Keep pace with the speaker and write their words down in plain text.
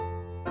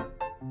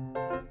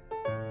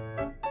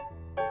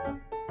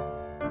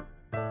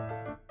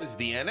is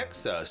The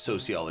Annex, a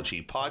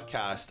Sociology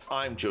podcast.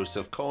 I'm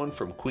Joseph Cohen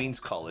from Queen's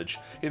College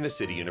in the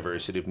City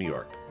University of New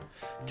York.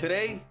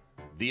 Today,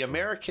 the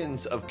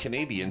Americans of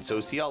Canadian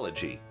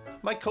Sociology.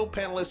 My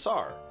co-panelists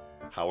are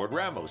Howard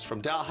Ramos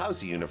from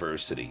Dalhousie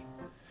University,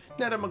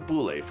 Netta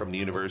Magbule from the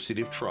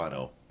University of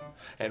Toronto,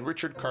 and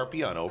Richard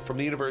Carpiano from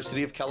the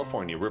University of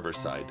California,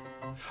 Riverside.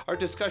 Our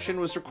discussion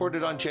was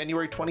recorded on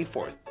January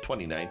 24th,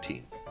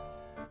 2019.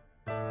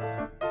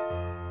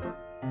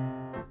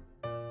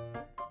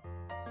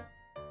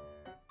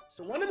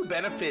 So one of the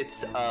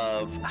benefits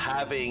of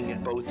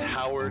having both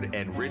Howard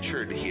and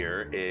Richard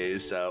here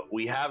is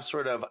we have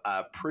sort of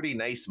a pretty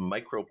nice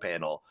micro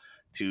panel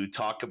to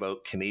talk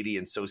about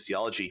Canadian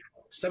sociology.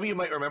 Some of you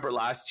might remember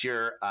last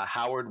year,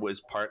 Howard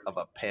was part of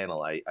a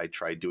panel. I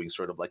tried doing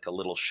sort of like a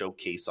little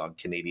showcase on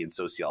Canadian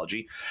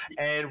sociology.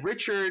 And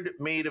Richard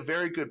made a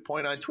very good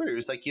point on Twitter. He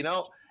was like,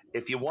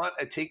 if you want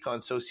a take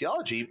on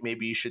sociology,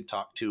 maybe you should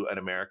talk to an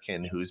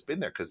American who's been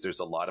there, because there's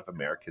a lot of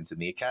Americans in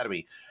the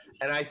academy.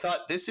 And I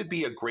thought this would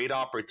be a great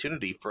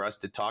opportunity for us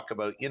to talk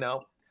about,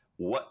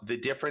 what the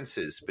difference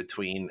is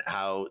between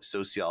how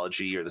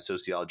sociology or the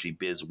sociology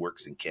biz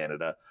works in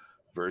Canada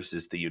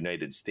versus the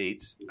United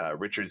States.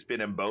 Richard's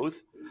been in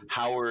both.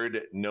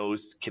 Howard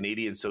knows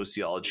Canadian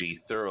sociology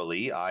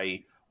thoroughly.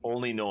 I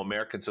only know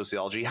American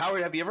sociology.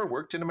 Howard, have you ever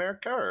worked in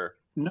America? Or?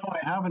 No, I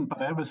haven't, but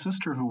I have a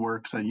sister who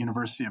works at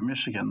University of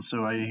Michigan,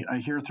 so I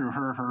hear through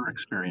her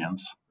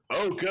experience.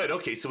 Oh, good.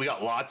 Okay, so we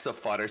got lots of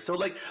fodder.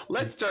 So,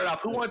 let's start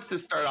off. Who wants to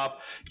start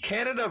off?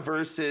 Canada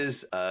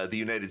versus the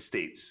United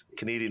States,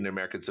 Canadian and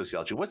American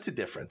sociology. What's the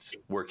difference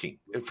working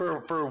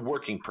for a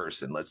working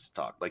person? Let's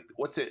talk.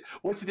 What's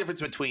the difference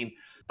between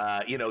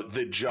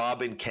the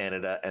job in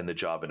Canada and the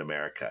job in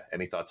America?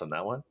 Any thoughts on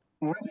that one?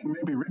 Well, I think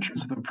maybe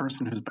Richard's the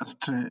person who's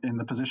best in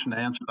the position to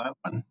answer that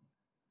one.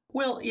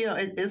 Well,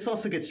 it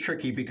also gets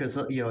tricky because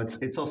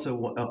it's also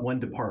one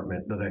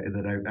department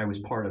that I was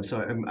part of. So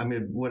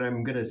what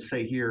I'm going to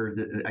say here,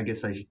 I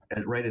guess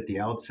right at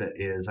the outset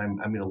is I'm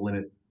going to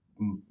limit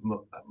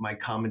my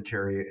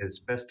commentary as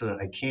best that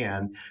I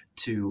can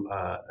to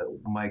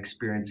my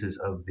experiences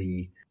of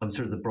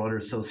sort of the broader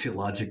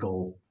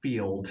sociological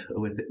field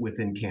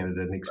within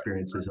Canada and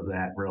experiences of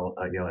that,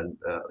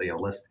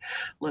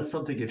 lest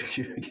something get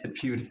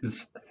viewed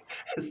as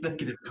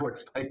negative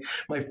towards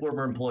my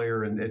former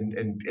employer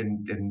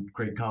and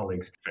great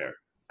colleagues. Fair.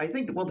 I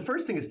think, the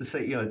first thing is to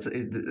say,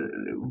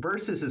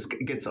 versus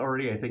gets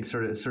already, I think,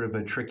 sort of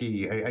a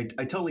tricky. I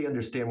totally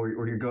understand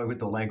where you're going with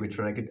the language,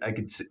 but I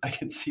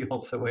could see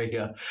also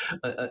a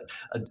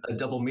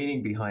double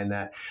meaning behind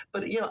that.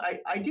 But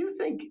I do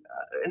think,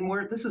 and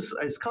where this is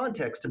as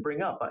context to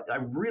bring up, I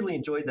really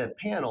enjoyed that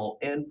panel.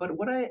 But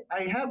what I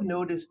have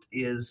noticed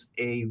is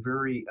a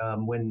very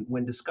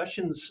when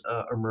discussions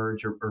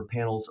emerge or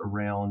panels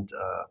around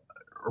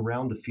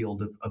the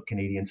field of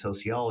Canadian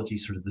sociology,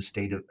 sort of the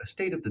state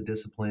of the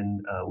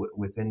discipline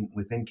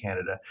within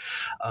Canada.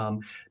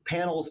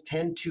 Panels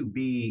tend to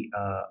be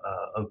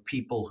of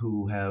people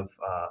who have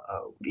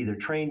either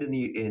trained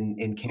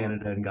in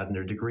Canada and gotten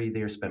their degree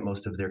there, spent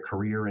most of their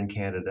career in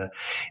Canada,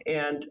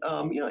 and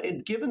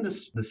given the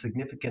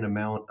significant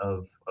amount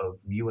of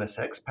U.S.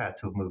 expats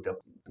who have moved up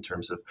in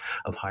terms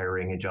of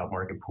hiring and job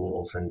market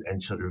pools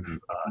and sort of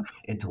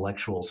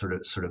intellectual sort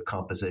of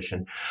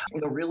composition,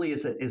 really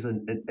is at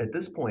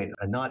this point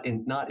a not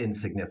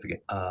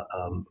insignificant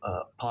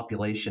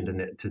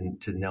population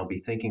to now be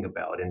thinking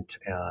about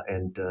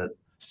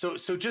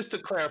So just to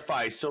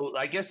clarify, so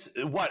I guess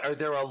are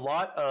there a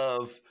lot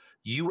of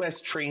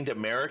U.S. trained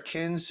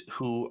Americans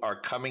who are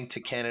coming to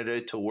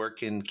Canada to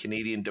work in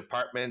Canadian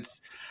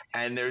departments,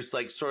 and there's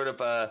sort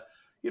of a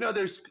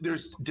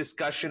there's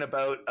discussion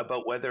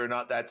about whether or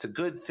not that's a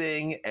good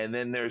thing, and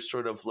then there's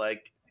sort of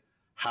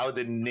how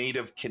the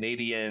native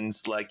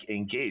Canadians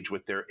engage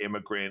with their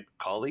immigrant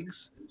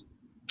colleagues?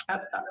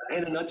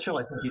 In a nutshell,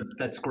 I think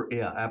that's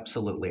yeah,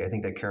 absolutely. I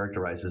think that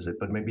characterizes it.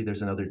 But maybe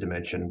there's another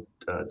dimension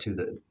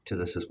to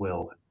this as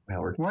well,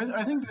 Howard. Well,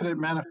 I think that it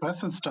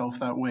manifests itself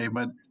that way,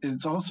 but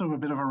it's also a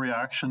bit of a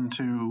reaction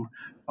to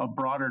a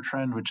broader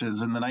trend, which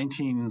is in the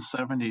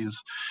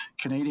 1970s,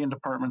 Canadian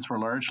departments were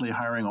largely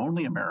hiring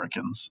only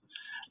Americans,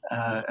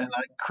 and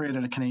that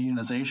created a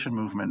Canadianization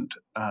movement,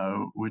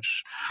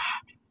 which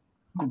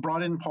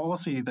brought in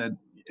policy that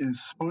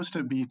is supposed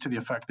to be to the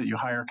effect that you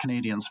hire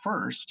Canadians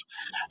first.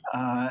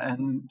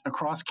 And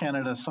across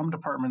Canada, some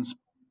departments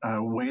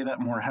weigh that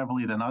more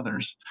heavily than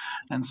others.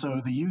 And so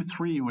the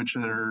U3, which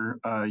are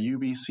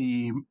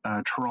UBC,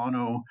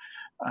 Toronto,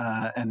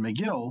 and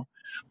McGill,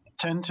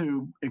 tend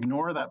to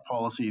ignore that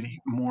policy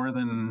more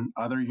than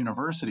other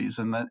universities.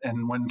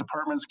 And when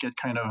departments get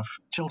kind of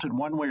tilted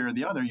one way or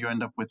the other, you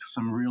end up with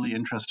some really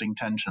interesting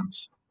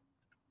tensions.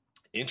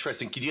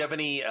 Interesting. Could you have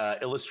any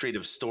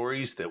illustrative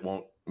stories that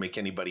won't make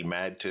anybody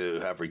mad to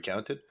have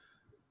recounted?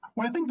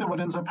 Well, I think that what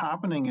ends up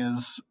happening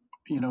is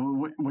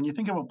when you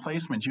think about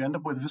placement, you end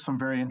up with some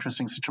very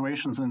interesting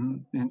situations.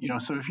 And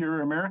so if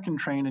you're American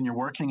trained and you're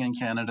working in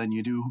Canada and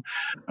you do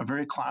a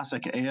very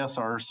classic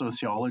ASR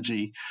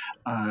sociology,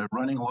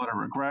 running a lot of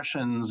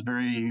regressions,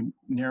 very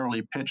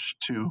narrowly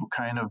pitched to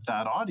kind of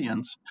that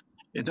audience,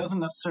 it doesn't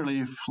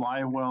necessarily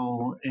fly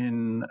well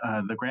in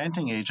the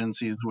granting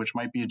agencies, which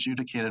might be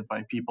adjudicated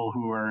by people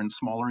who are in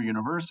smaller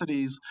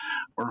universities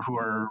or who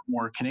are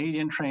more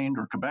Canadian trained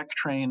or Quebec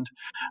trained.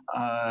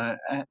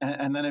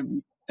 And then it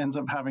ends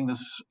up having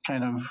this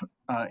kind of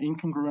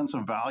incongruence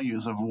of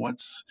values of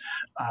what's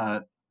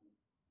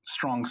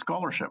strong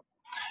scholarship.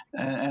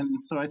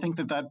 And so I think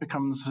that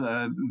becomes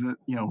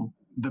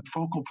the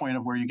focal point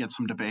of where you get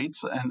some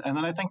debates. And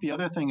then I think the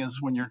other thing is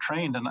when you're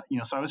trained, and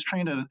so I was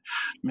trained at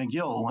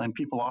McGill, and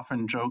people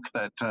often joke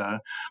that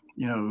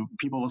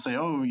people will say,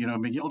 oh,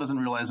 McGill doesn't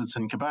realize it's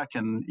in Quebec,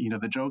 and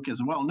the joke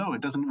is, well, no, it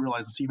doesn't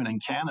realize it's even in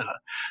Canada.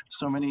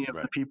 So many of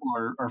the people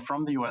are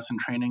from the U.S. and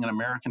training an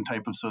American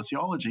type of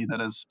sociology that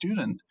as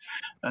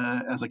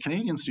a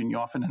Canadian student, you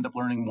often end up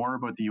learning more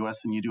about the U.S.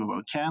 than you do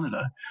about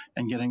Canada,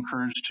 and get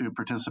encouraged to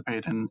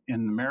participate in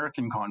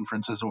American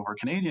conferences over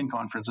Canadian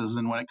conferences.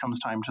 And when it comes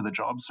time to the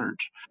job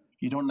search,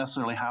 you don't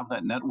necessarily have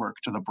that network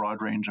to the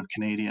broad range of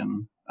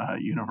Canadian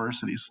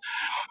universities.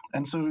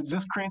 And so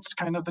this creates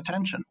kind of the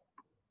tension.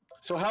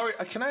 So Howard,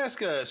 can I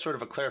ask a sort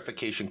of a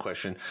clarification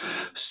question?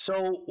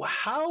 So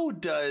how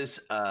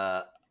does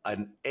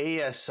an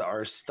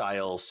ASR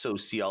style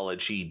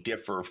sociology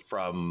differ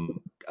from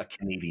a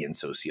Canadian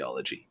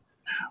sociology?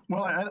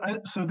 Well,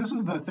 so this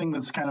is the thing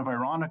that's kind of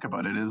ironic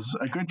about it, is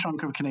a good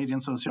chunk of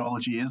Canadian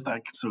sociology is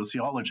that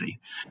sociology,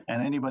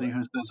 and anybody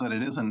who says that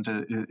it isn't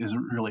is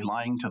really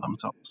lying to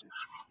themselves.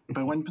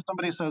 But when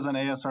somebody says an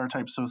ASR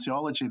type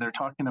sociology, they're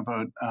talking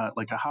about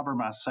like a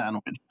Habermas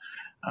sandwich.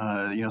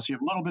 So you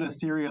have a little bit of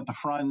theory at the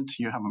front,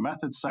 you have a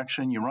methods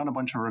section, you run a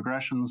bunch of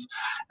regressions,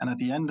 and at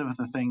the end of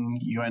the thing,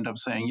 you end up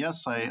saying,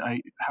 yes,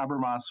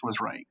 Habermas was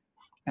right.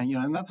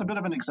 And that's a bit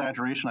of an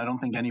exaggeration. I don't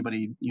think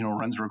anybody,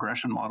 runs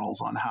regression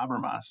models on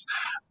Habermas,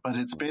 but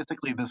it's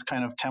basically this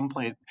kind of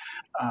template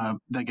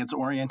that gets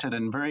oriented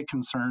and very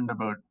concerned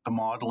about the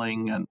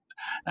modeling and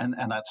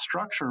that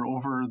structure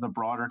over the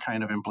broader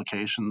kind of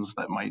implications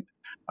that might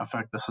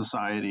affect the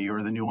society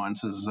or the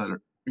nuances that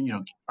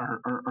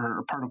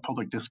are part of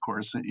public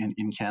discourse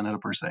in Canada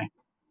per se.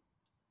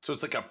 So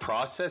it's like a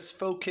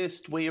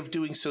process-focused way of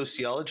doing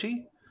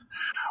sociology?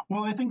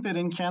 Well, I think that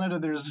in Canada,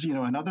 there's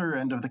another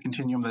end of the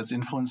continuum that's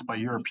influenced by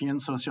European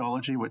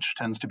sociology, which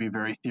tends to be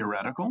very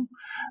theoretical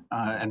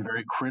and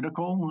very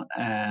critical,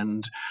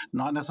 and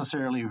not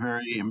necessarily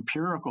very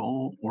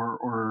empirical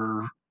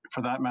or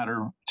for that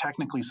matter,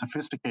 technically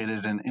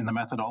sophisticated in the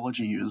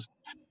methodology used,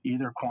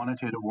 either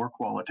quantitative or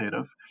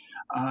qualitative.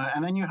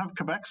 And then you have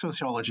Quebec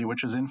sociology,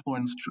 which is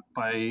influenced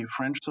by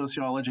French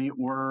sociology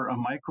or a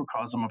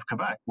microcosm of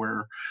Quebec,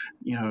 where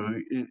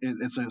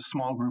it's a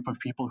small group of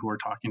people who are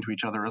talking to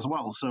each other as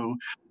well. So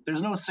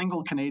there's no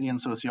single Canadian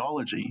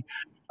sociology,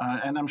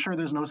 and I'm sure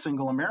there's no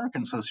single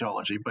American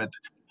sociology, but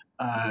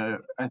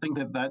I think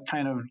that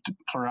kind of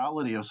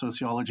plurality of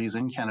sociologies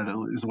in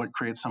Canada is what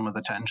creates some of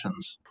the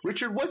tensions.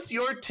 Richard, what's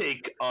your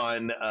take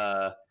on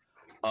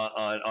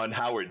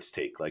Howard's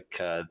take, like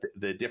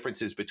the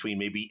differences between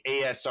maybe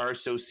ASR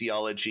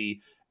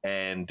sociology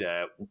and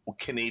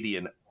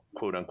Canadian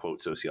quote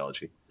unquote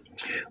sociology?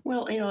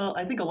 Well,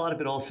 I think a lot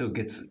of it also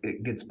gets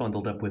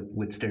bundled up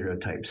with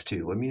stereotypes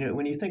too. I mean,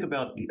 when you think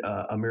about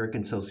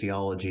American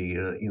sociology,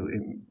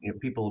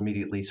 people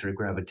immediately sort of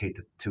gravitate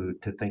to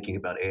thinking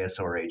about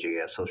ASR,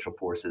 AJS, social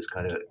forces,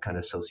 kind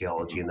of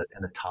sociology, and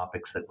the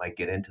topics that might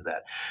get into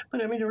that.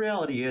 But I mean, the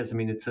reality is,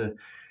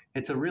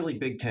 it's a really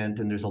big tent,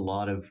 and there's a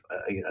lot of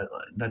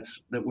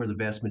that's where the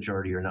vast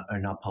majority are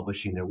not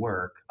publishing their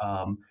work.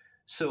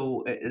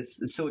 So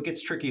it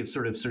gets tricky of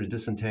sort of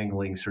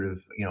disentangling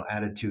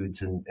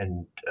attitudes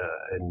and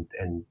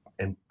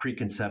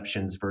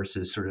preconceptions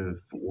versus sort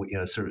of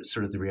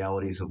the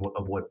realities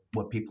of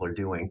what people are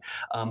doing.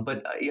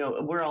 But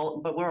where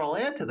I'll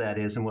add to that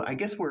is, and I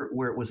guess where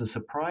it was a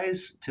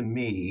surprise to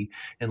me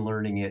in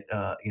learning it,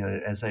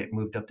 as I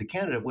moved up to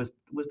Canada, was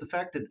the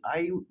fact that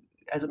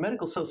as a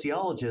medical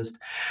sociologist,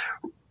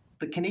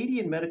 the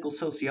Canadian medical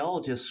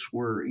sociologists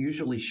were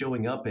usually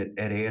showing up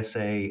at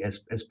ASA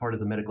as part of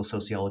the medical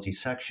sociology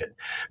section.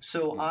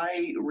 So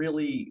I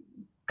really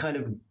kind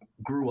of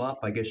grew up,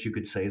 I guess you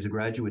could say, as a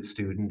graduate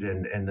student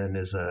and then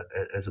as a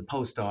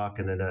postdoc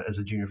and then as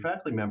a junior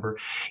faculty member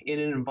in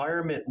an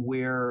environment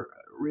where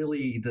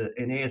really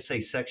an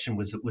ASA section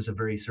was a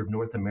very sort of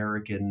North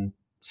American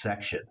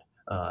section.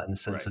 In the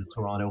sense that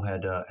Toronto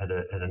had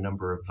a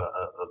number of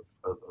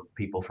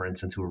people, for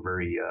instance, who were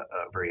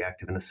very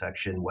active in the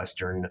section.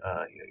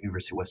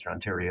 University of Western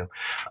Ontario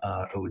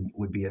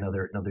would be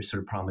another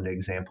sort of prominent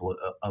example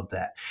of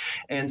that.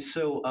 And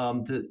so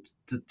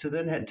to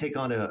then take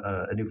on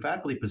a new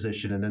faculty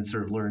position and then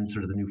sort of learn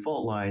sort of the new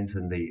fault lines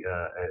and the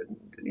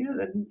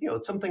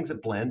some things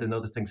that blend and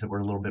other things that were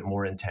a little bit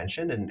more in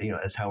tension. And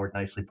as Howard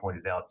nicely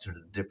pointed out, sort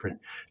of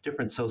different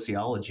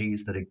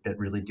sociologies that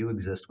really do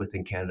exist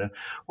within Canada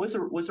was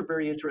a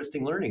very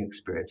interesting learning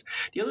experience.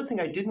 The other thing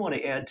I did want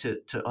to add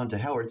onto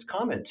Howard's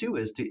comment too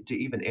is to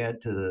even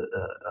add to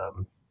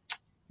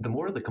the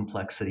more of the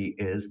complexity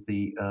is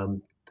there's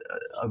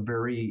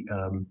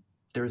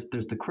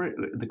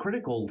the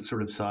critical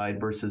sort of side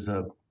versus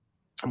a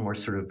more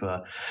sort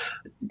of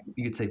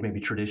you could say maybe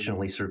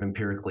traditionally sort of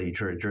empirically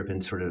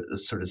driven sort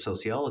of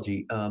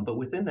sociology, but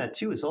within that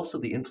too is also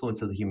the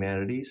influence of the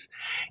humanities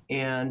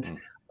and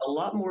a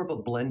lot more of a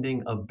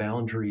blending of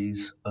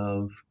boundaries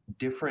of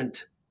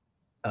different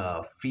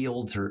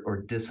fields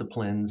or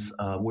disciplines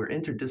where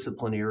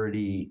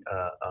interdisciplinarity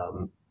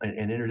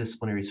and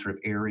interdisciplinary sort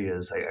of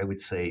areas, I would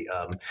say,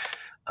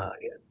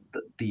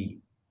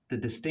 the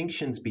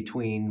distinctions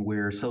between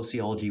where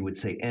sociology would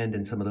say end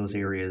and some of those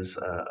areas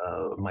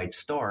might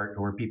start,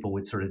 or where people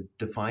would sort of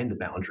define the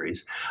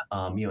boundaries,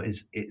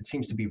 it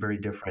seems to be very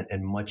different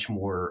and much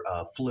more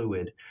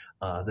fluid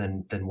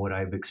than what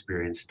I've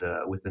experienced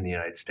within the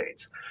United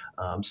States.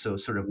 So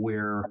sort of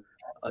where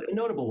a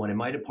notable one in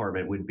my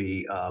department would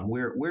be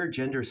where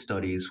gender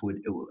studies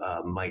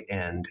might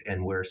end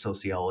and where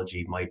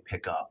sociology might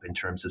pick up in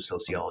terms of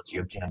sociology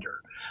of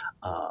gender.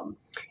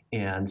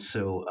 And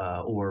so,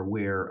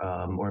 or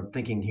I'm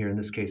thinking here in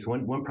this case,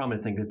 one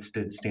prominent thing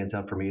that stands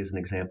out for me as an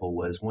example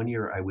was one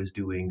year I was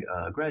doing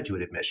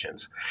graduate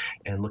admissions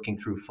and looking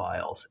through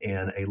files,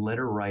 and a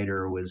letter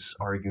writer was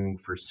arguing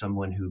for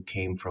someone who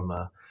came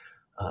from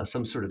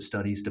some sort of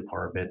studies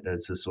department.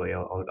 That's this way.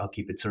 I'll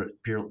keep it sort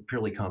of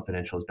purely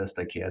confidential as best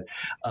I can.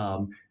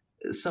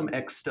 Some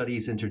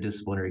ex-studies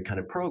interdisciplinary kind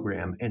of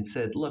program, and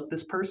said, look,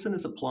 this person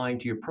is applying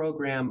to your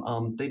program.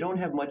 They don't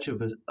have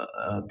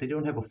they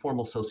don't have a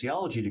formal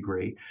sociology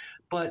degree,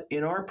 but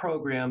in our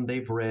program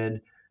they've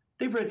read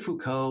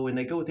Foucault, and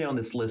they go down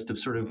this list of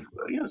sort of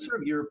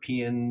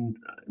European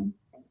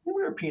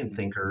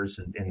thinkers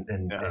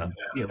and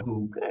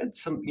who had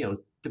some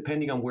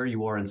depending on where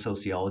you are in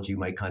sociology, you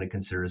might kind of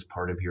consider as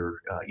part of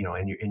your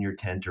in your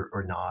tent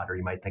or not, or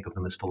you might think of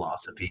them as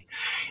philosophy,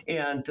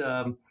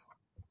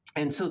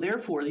 and so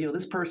therefore,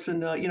 this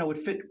person,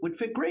 would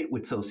fit great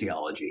with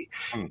sociology,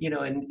 and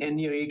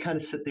you kind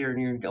of sit there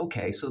and you're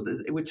okay. So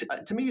which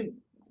to me,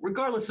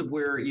 regardless of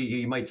where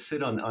you might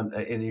sit on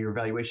in your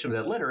evaluation of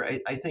that letter,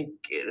 I think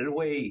in a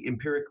way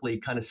empirically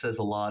kind of says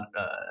a lot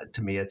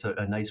to me. It's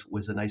a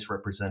nice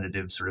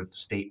representative sort of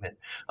statement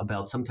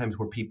about sometimes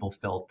where people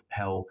felt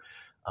how.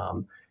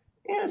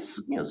 Yes,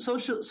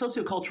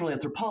 sociocultural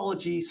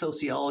anthropology,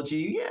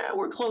 sociology, yeah,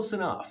 we're close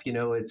enough,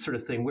 it's sort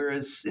of thing.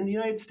 Whereas in the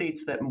United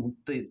States, that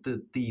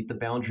the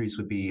boundaries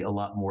would be a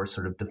lot more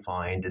sort of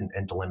defined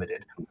and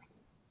delimited.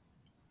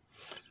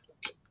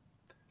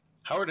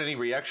 Howard, any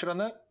reaction on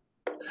that?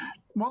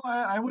 Well,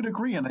 I would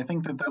agree, and I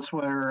think that's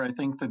where I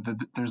think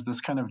that there's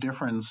this kind of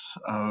difference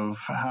of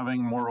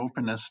having more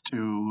openness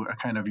to a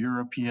kind of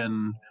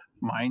European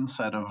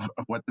mindset of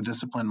what the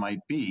discipline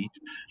might be,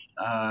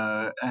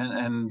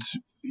 and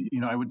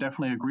I would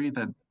definitely agree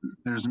that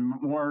there's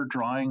more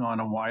drawing on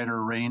a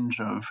wider range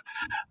of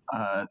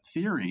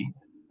theory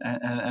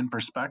and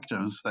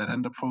perspectives that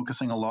end up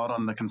focusing a lot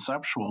on the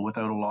conceptual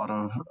without a lot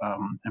of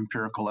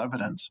empirical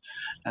evidence.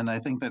 And I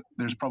think that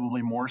there's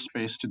probably more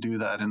space to do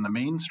that in the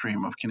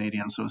mainstream of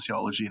Canadian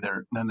sociology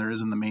than there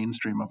is in the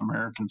mainstream of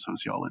American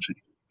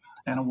sociology,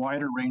 and a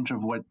wider range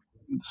of what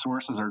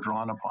sources are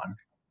drawn upon.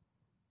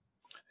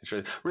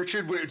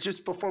 Richard,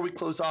 just before we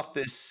close off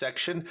this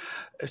section,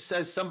 it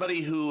says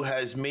somebody who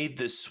has made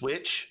the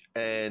switch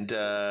and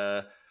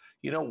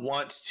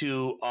wants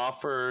to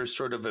offer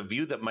sort of a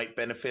view that might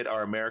benefit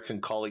our American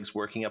colleagues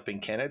working up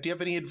in Canada. Do you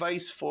have any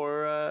advice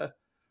for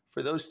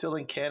those still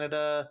in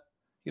Canada,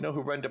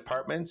 who run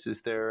departments?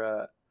 Is there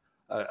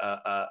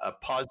a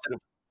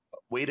positive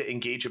way to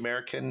engage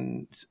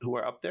Americans who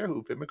are up there,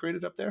 who've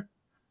immigrated up there?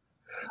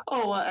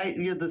 Oh,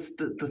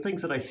 the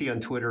things that I see on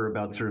Twitter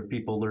about sort of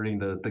people learning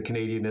the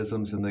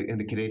Canadianisms and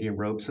the Canadian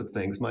ropes of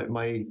things.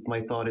 My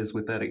thought is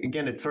with that,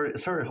 again, it's sort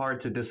of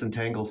hard to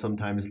disentangle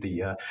sometimes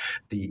the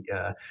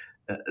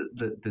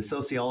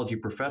sociology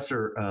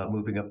professor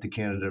moving up to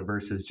Canada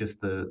versus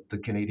just the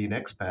Canadian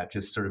expat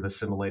just sort of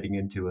assimilating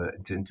into a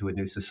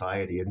new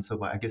society. And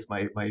so I guess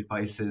my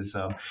advice is,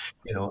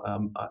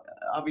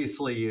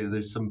 obviously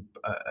there's some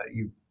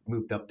you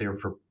moved up there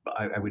for,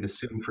 I would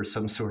assume, for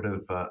some sort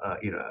of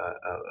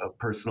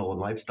personal and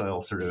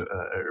lifestyle sort of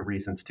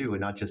reasons too,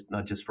 and not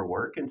just for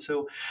work. And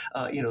so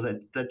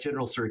that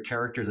general sort of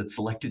character that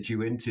selected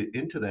you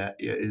into that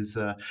is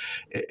are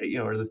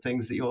the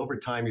things that over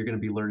time you're going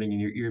to be learning,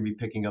 and you're going to be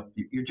picking up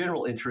your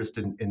general interest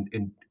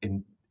in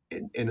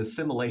in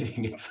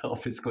assimilating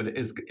itself is going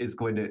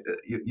to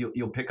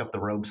you'll pick up the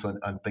ropes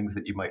on things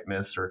that you might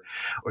miss, or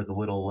the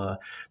little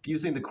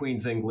using the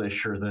Queen's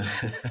English, or the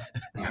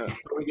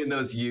throwing in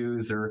those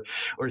U's, or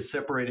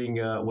separating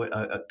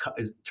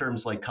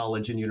terms like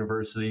college and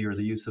university, or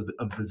the use of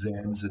the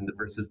Z's and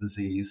versus the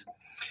Z's.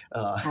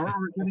 Or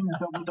we're getting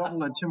a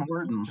double at Tim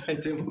Hortons.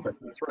 Tim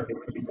Hortons, right?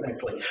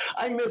 Exactly.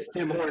 I miss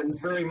Tim Hortons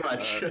very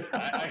much.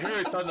 I hear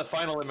it's on the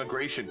final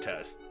immigration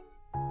test.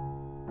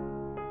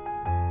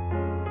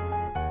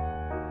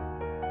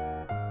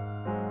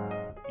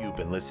 You've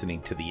been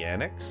listening to The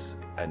Annex,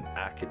 an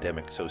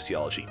academic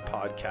sociology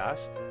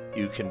podcast.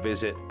 You can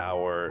visit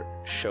our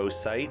show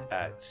site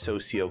at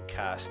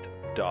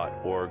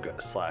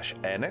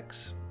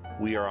sociocast.org/annex.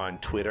 We are on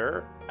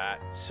Twitter at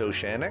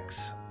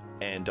Sociannex,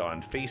 and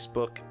on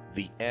Facebook,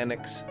 The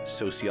Annex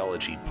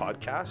Sociology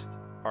Podcast.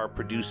 Our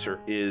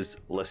producer is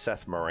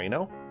Liseth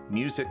Moreno.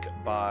 Music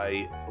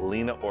by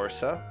Lena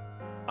Orsa.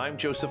 I'm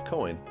Joseph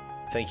Cohen.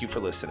 Thank you for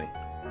listening.